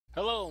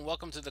Hello and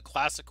welcome to the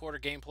Classic Quarter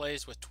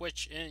Gameplays with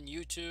Twitch and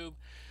YouTube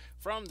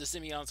from the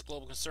Simeon's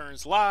Global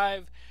Concerns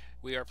Live.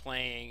 We are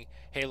playing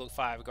Halo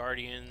 5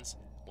 Guardians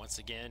once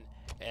again,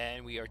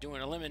 and we are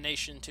doing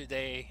elimination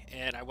today,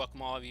 and I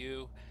welcome all of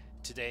you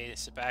today to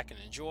sit back and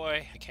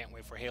enjoy. I can't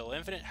wait for Halo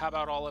Infinite. How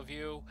about all of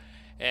you?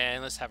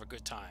 And let's have a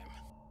good time.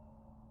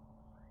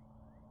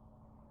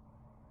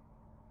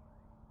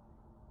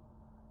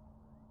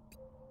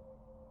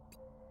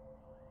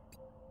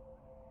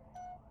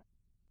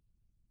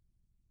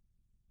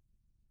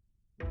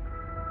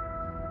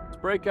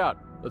 Break out.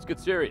 Let's get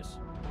serious.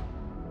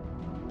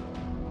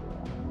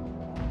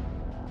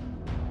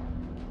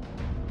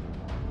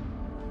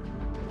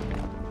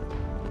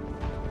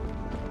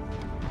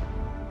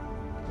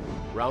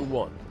 Round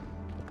one.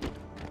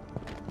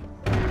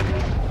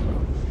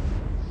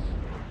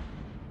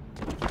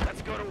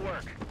 Let's go to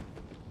work.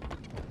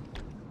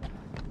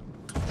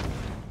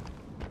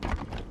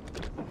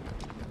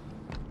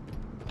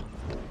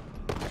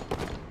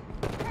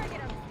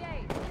 Target on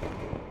stage.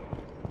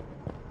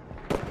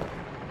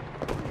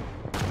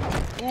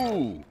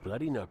 Ooh,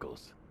 bloody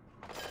knuckles.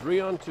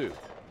 3 on 2.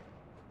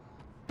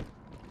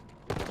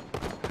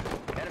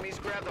 Enemies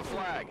grab the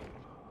flag.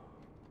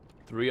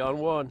 3 on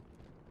 1.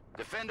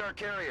 Defend our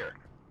carrier.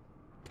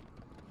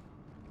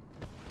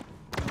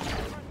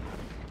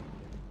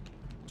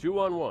 2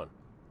 on 1.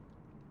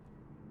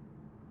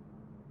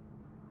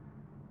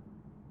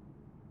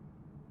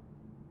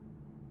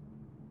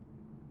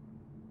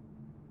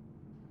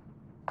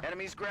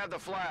 Enemies grab the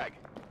flag.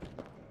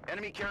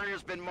 Enemy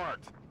carrier's been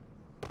marked.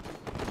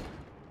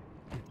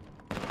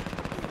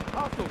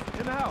 Hostiles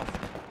in the house.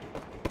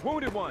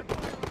 Wounded one.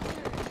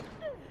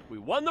 We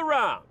won the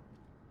round.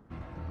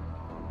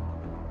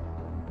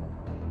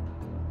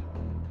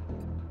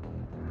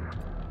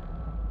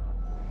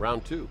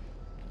 Round 2.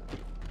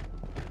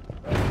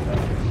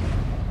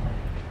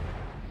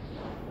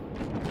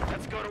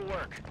 Let's go to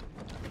work.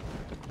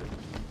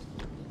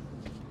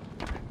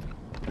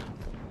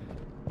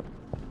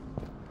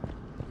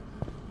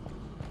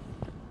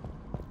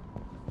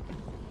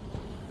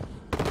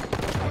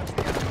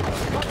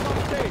 Up on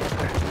stage.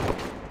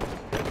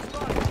 Get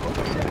spotted.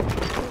 Over deck.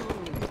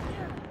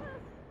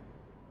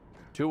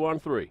 2 on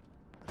 3.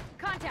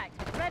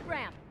 Contact. Red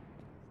ramp.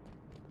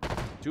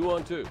 2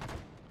 on 2.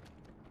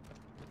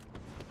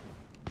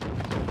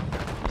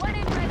 One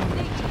in red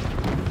station.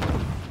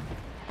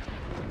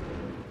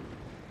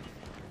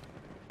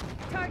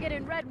 Target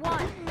in red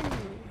one.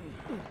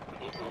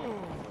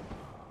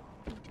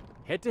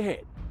 Head to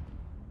head.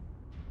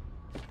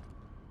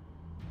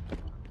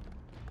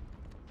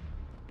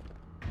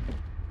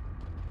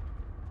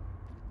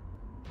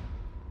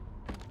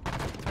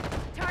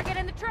 Target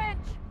in the trench.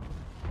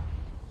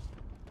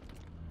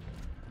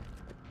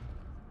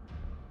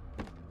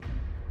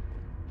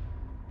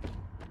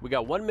 We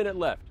got 1 minute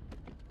left.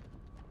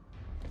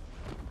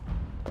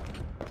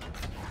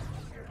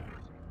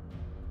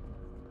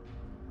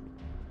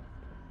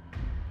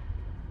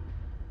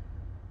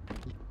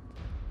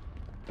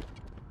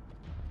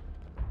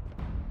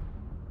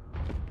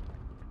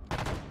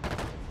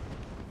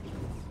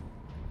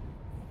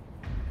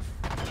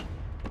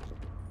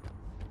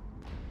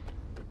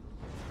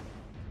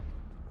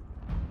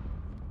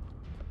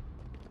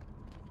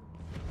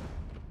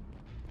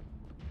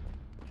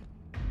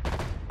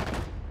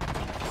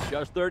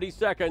 Just 30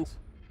 seconds.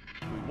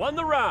 We won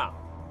the round.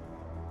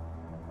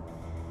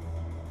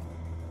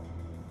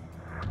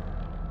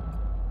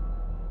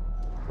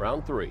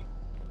 Round 3.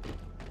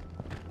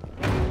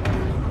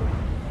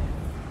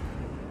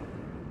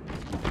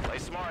 Play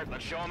smart.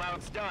 Let's show them how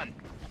it's done.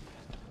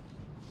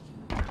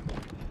 There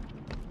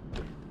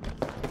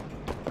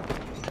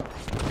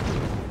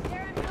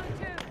I'm going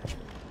to.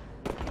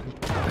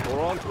 4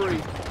 on 3.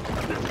 Their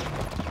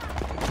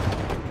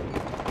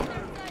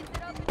sides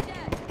at open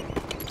deck.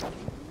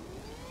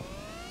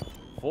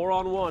 4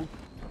 on 1.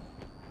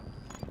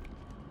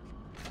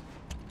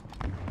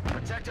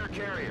 Protect our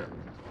carrier.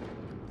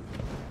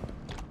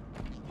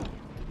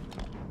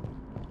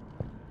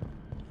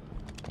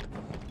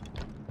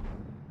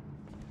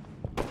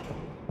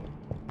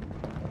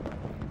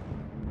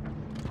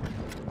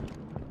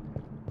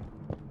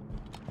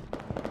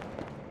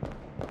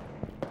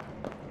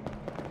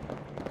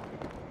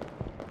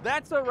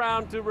 That's a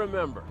round to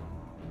remember.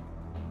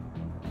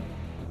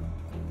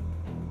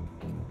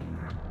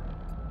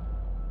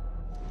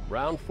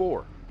 Round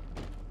 4.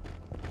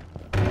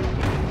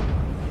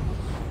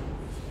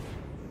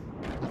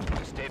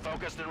 Stay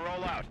focused and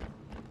roll out.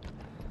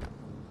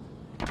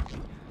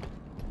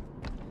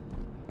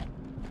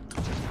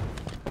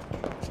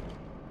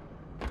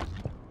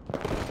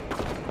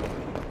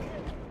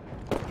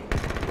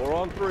 Four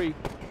on 3.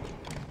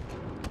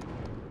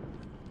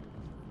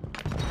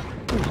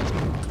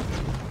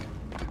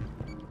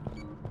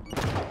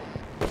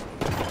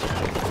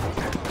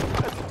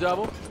 That's a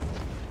double.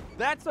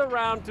 That's a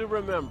round to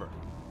remember.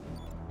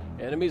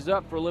 Enemies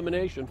up for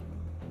elimination.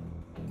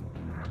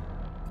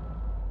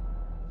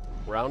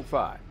 Round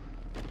 5.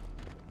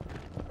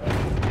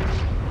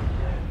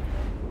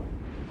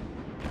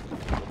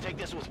 We'll take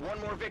this with one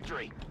more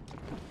victory.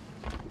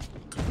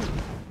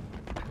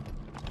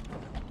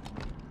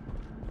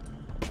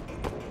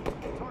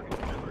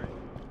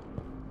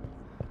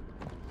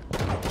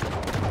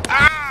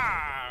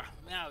 Ah!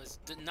 Now it's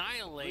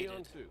annihilated. 3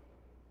 on 2.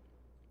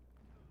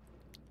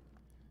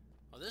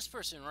 Well, this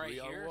person right 3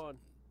 on here. 1.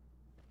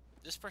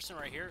 This person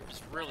right here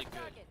is really good.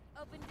 Target,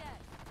 open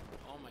deck.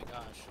 Oh my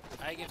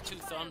gosh. I give 2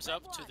 thumbs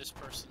up to this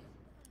person.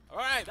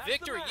 Alright, That's the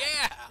victory, match.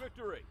 yeah!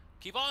 Victory.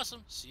 Keep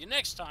awesome. See you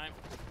next time.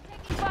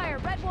 Taking fire,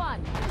 red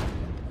 1.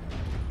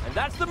 And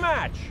that's the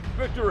match.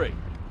 Victory.